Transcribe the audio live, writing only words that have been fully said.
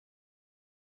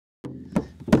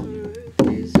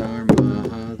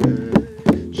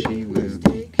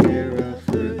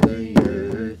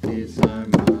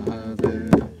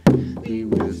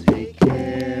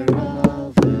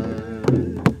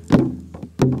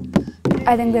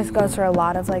I think this goes for a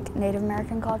lot of like Native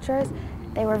American cultures.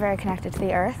 They were very connected to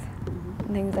the earth.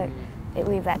 And things like they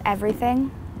believe that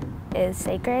everything is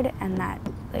sacred and that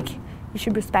like you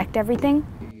should respect everything.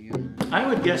 I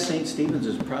would guess St. Stephen's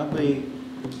is probably,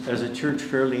 as a church,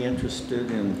 fairly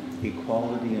interested in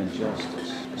equality and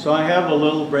justice. So I have a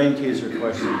little brain teaser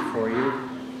question for you.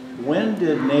 When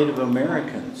did Native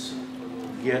Americans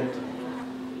get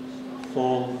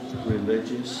full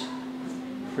religious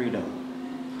freedom?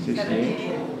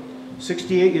 68?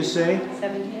 68 you say?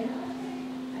 78.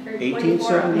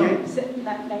 1878?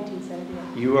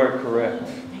 1978. You are correct.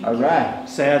 All right.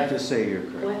 Sad to say you're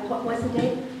correct. What was the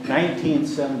date?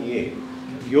 1978.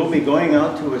 You'll be going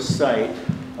out to a site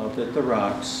up at the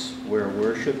rocks where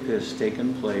worship has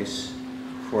taken place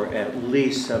for at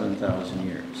least 7,000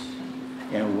 years.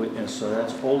 And so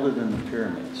that's older than the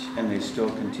pyramids, and they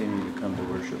still continue to come to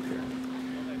worship here.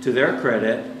 To their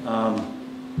credit,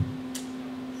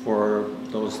 for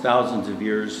those thousands of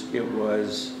years, it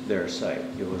was their site.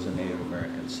 It was a Native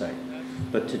American site.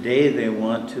 But today they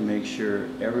want to make sure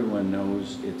everyone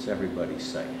knows it's everybody's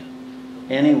site.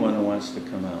 Anyone who wants to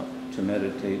come out to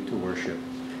meditate, to worship,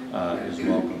 is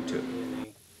welcome to.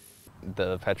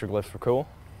 The petroglyphs were cool.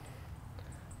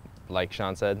 Like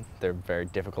Sean said, they're very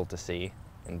difficult to see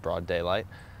in broad daylight.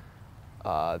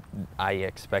 I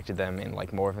expected them in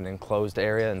like more of an enclosed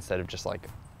area instead of just like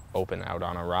open out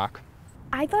on a rock.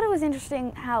 I thought it was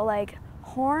interesting how like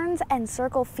horns and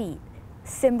circle feet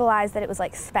symbolized that it was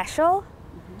like special.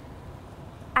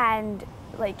 And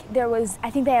like there was, I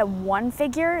think they had one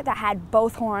figure that had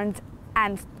both horns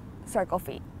and circle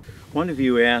feet. One of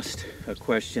you asked a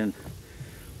question,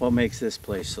 what makes this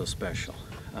place so special?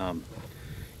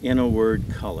 In a word,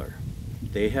 color.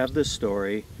 They have the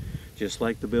story, just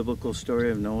like the biblical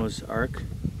story of Noah's Ark.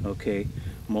 Okay,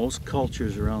 most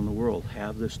cultures around the world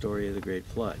have the story of the Great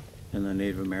Flood, and the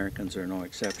Native Americans are no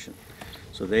exception.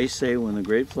 So they say when the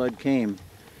Great Flood came,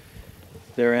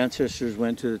 their ancestors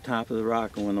went to the top of the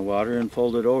rock, and when the water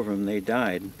unfolded over them, they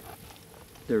died.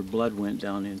 Their blood went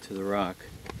down into the rock.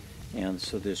 And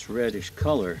so this reddish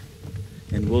color,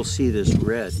 and we'll see this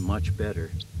red much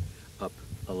better up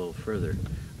a little further,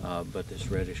 but this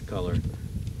reddish color,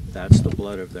 that's the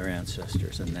blood of their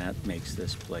ancestors, and that makes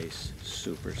this place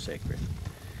super sacred.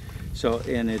 So,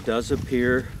 and it does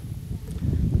appear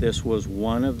this was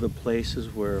one of the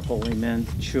places where holy men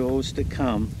chose to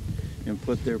come and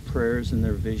put their prayers and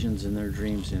their visions and their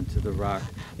dreams into the rock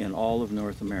in all of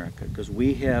North America, because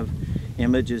we have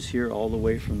images here all the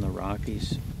way from the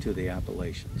Rockies to the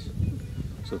Appalachians.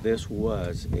 So this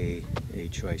was a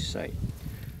choice site.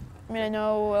 I mean, I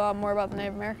know a lot more about the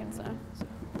Native Americans now. So.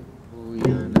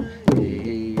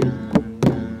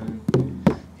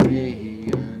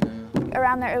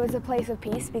 Around there it was a place of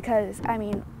peace because, I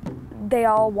mean, they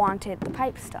all wanted the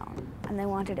Pipestone and they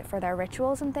wanted it for their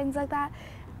rituals and things like that.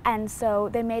 And so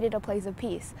they made it a place of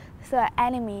peace so that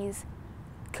enemies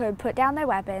could put down their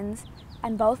weapons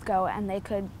and both go and they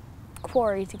could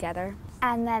quarry together.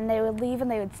 And then they would leave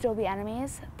and they would still be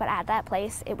enemies, but at that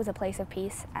place it was a place of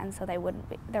peace, and so there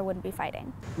wouldn't be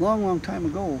fighting. Long, long time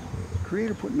ago, the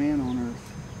Creator put man on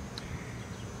earth.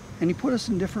 And he put us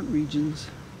in different regions,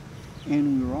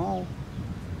 and we were all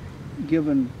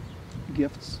given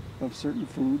gifts of certain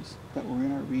foods that were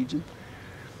in our region.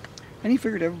 And he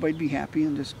figured everybody'd be happy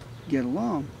and just get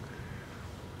along.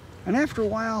 And after a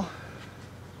while,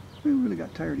 we really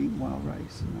got tired of eating wild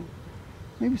rice. You know?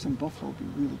 Maybe some buffalo would be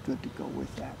really good to go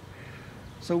with that.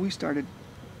 So we started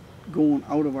going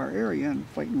out of our area and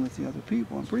fighting with the other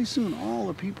people. And pretty soon all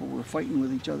the people were fighting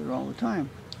with each other all the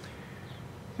time.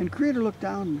 And Creator looked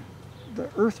down, the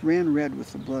earth ran red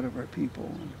with the blood of our people.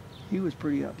 And he was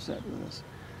pretty upset with us.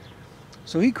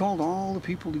 So he called all the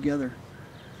people together.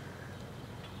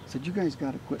 Said, you guys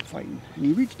got to quit fighting. And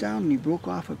he reached down and he broke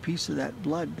off a piece of that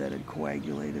blood that had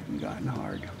coagulated and gotten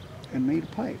hard and made a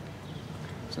pipe.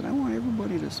 Said, I want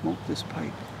everybody to smoke this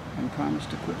pipe and promise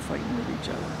to quit fighting with each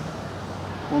other.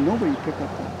 Well, nobody picked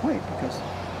up that pipe because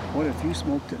what if you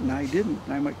smoked it and I didn't?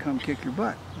 And I might come kick your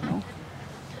butt, you know?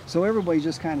 So everybody's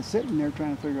just kind of sitting there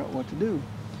trying to figure out what to do.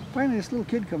 Finally, this little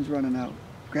kid comes running out,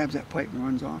 grabs that pipe and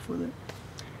runs off with it.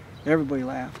 Everybody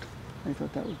laughed. They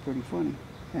thought that was pretty funny.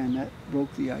 And that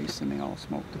broke the ice and they all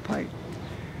smoked the pipe.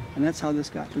 And that's how this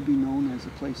got to be known as a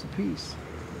place of peace.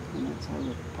 And that's how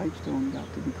the Pipestone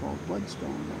got to be called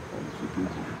Bloodstone by quite a few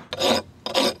people.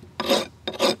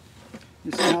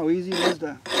 You see how easy it is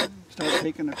to start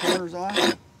taking the corners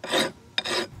off?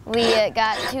 We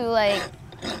got to like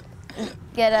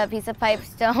get a piece of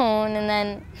Pipestone and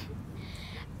then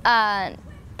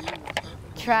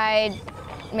tried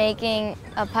making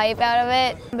a pipe out of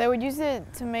it. They would use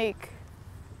it to make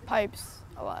pipes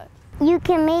a lot. You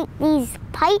can make these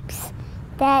pipes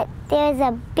that there's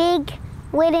a big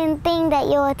wooden thing that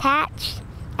you'll attach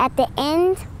at the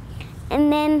end,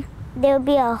 and then there'll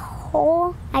be a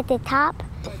hole at the top,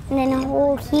 and then a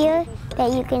hole here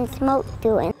that you can smoke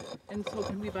through it. And so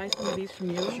can we buy some of these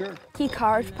from you? Sure. He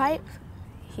carved pipes.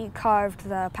 He carved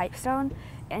the pipestone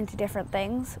into different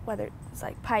things, whether it's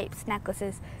like pipes,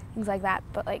 necklaces, things like that.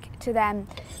 But like to them,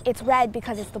 it's red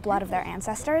because it's the blood of their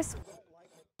ancestors.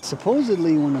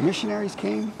 Supposedly, when the missionaries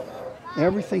came,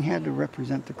 everything had to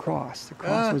represent the cross. The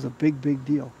cross was a big, big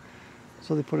deal.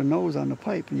 So they put a nose on the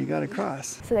pipe and you got a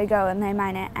cross. So they go and they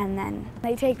mine it, and then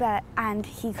they take that and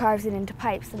he carves it into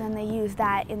pipes, and then they use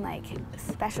that in like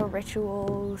special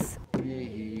rituals.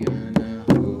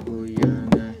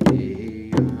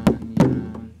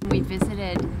 We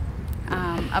visited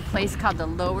a place called the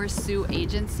Lower Sioux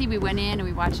Agency. We went in and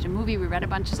we watched a movie, we read a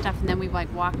bunch of stuff, and then we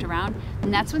like walked around.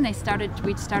 And that's when we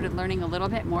started learning a little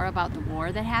bit more about the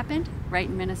war that happened right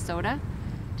in Minnesota.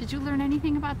 Did you learn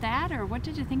anything about that, or what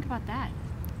did you think about that?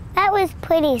 That was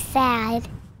pretty sad.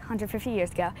 150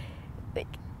 years ago, like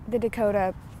the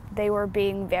Dakota, they were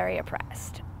being very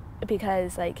oppressed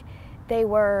because like they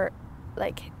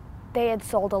had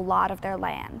sold a lot of their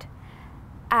land,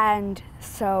 and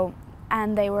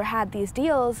they had these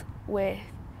deals with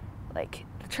like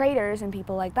the traders and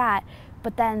people like that,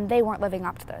 but then they weren't living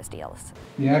up to those deals.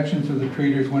 The actions of the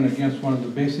traders went against one of the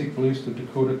basic beliefs of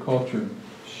Dakota culture,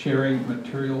 sharing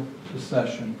material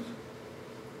possessions.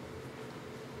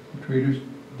 The traders'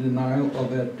 denial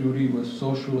of that duty was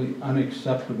socially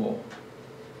unacceptable,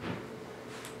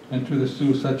 and to the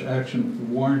Sioux, such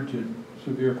action warranted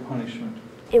severe punishment.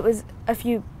 It was a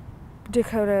few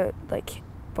Dakota like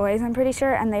boys, I'm pretty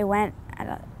sure, and they went,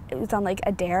 it was on like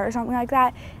a dare or something like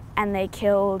that, and they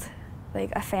killed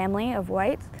like a family of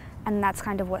whites, and that's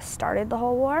kind of what started the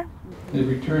whole war. They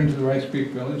returned to the Rice Creek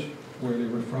village where they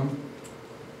were from.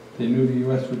 They knew the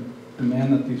U.S. would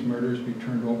demand that these murders be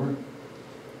turned over.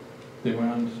 They went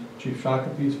on to Chief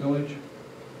Shakopee's village.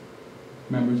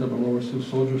 Members of the Lower Sioux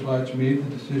Soldiers Lodge made the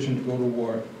decision to go to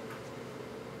war.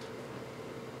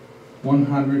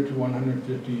 100 to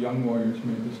 150 young warriors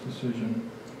made this decision.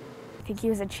 I think he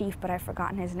was a chief, but I've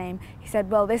forgotten his name. He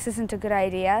said, well, this isn't a good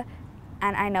idea,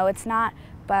 and I know it's not,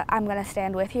 but I'm going to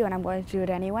stand with you and I'm going to do it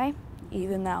anyway,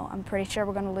 even though I'm pretty sure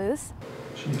we're going to lose.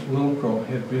 Chief Little Crow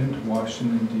had been to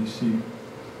Washington, D.C.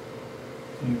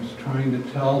 He was trying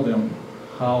to tell them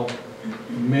how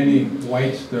many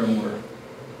whites there were,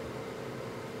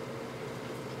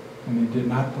 and they did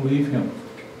not believe him.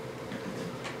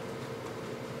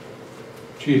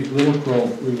 Chief Little Crow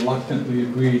reluctantly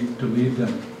agreed to lead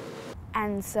them.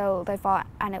 And so they fought,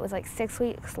 and it was like 6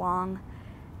 weeks long,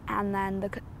 and then the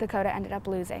Dakota ended up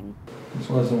losing. This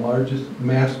was the largest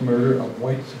mass murder of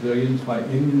white civilians by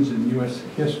Indians in U.S.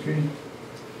 history.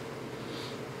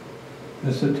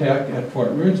 This attack at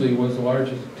Fort Ridgely was the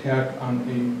largest attack on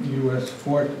a U.S.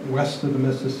 fort west of the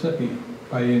Mississippi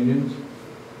by Indians.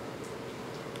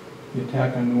 The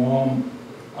attack on New Ulm,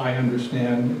 I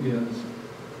understand,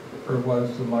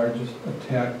 was the largest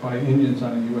attack by Indians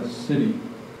on a U.S. city.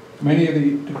 Many of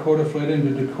the Dakota fled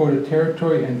into Dakota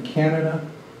Territory and Canada.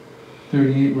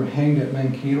 38 were hanged at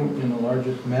Mankato in the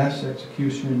largest mass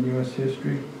execution in U.S.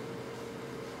 history.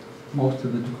 Most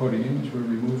of the Dakota Indians were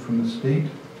removed from the state.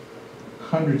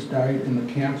 Hundreds died in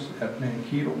the camps at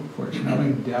Mankato, Fort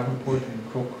Snelling, Davenport,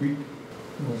 and Crow Creek.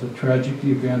 It was a tragic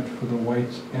event for the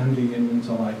whites and the Indians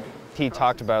alike. He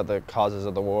talked about the causes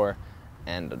of the war,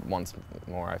 and once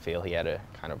more I feel he had a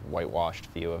kind of whitewashed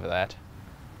view of that.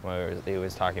 Where he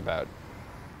was talking about,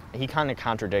 he kind of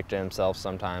contradicted himself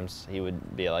sometimes. He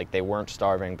would be like, they weren't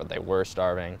starving, but they were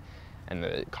starving. And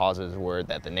the causes were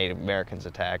that the Native Americans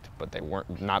attacked, but they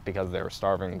weren't, not because they were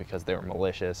starving, because they were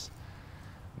malicious.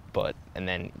 And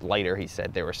then later he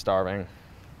said they were starving.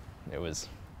 It was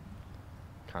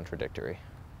contradictory.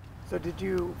 So did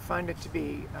you find it to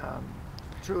be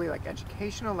truly like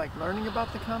educational, like learning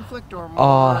about the conflict, or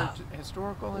more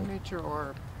historical in nature,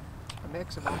 or a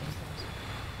mix of all these things?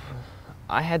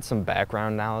 I had some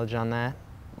background knowledge on that.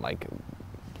 Like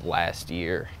last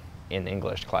year in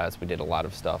English class, we did a lot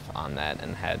of stuff on that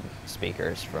and had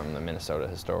speakers from the Minnesota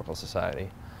Historical Society.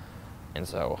 And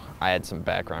so I had some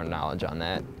background knowledge on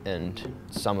that, and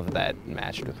some of that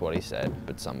matched with what he said,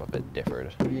 but some of it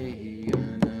differed.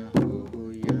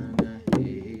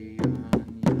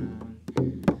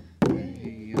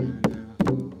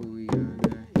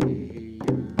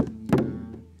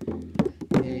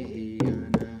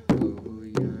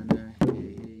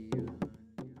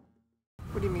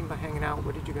 What do you mean by hanging out?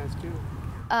 What did you guys do?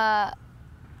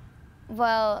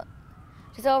 Well,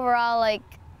 just overall, like,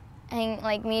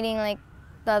 meeting, like,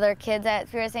 the other kids at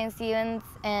Spirit St. Stephen's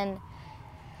and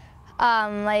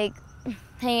like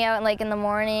hanging out like in the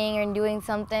morning or doing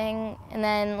something, and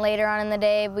then later on in the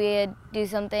day we'd do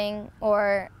something,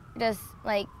 or just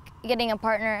like getting a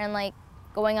partner and like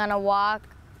going on a walk.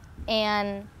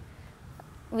 And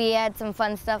we had some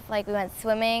fun stuff, like we went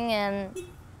swimming and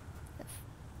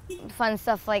fun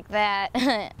stuff like that.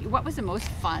 What was the most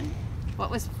fun? What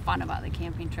was fun about the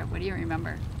camping trip? What do you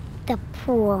remember? The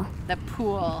pool. The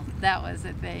pool, that was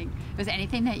the thing. Was there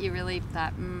anything that you really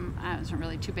thought, I wasn't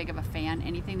really too big of a fan?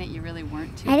 Anything that you really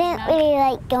weren't too I didn't really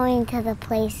like going to the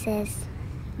places.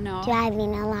 No.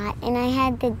 Driving a lot, and I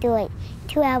had to do a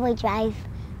 2-hour drive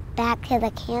back to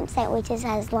the campsite, which is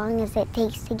as long as it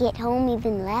takes to get home,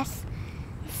 even less.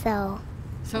 So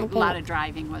a lot of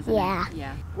driving, wasn't yeah. it?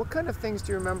 Yeah. What kind of things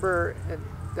do you remember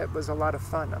that was a lot of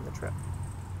fun on the trip?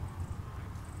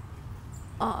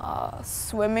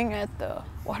 Swimming at the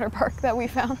water park that we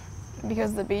found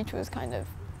because the beach was kind of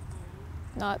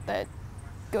not that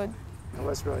good. It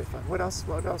was really fun. What else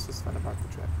was fun about the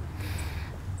trip?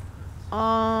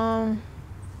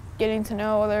 Getting to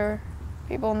know other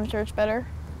people in the church better.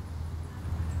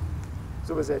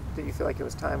 So did you feel like it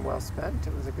was time well spent?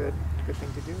 It was a good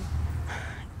thing to do?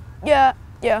 Yeah.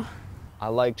 I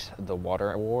liked the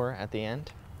water war at the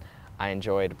end. I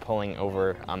enjoyed pulling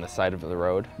over on the side of the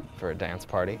road for a dance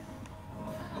party.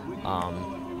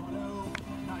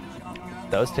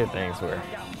 Those two things were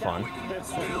fun. I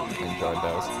enjoyed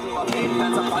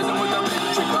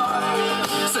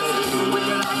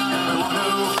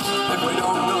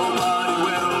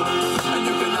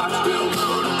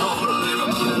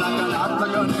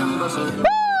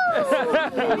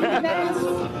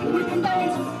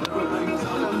those.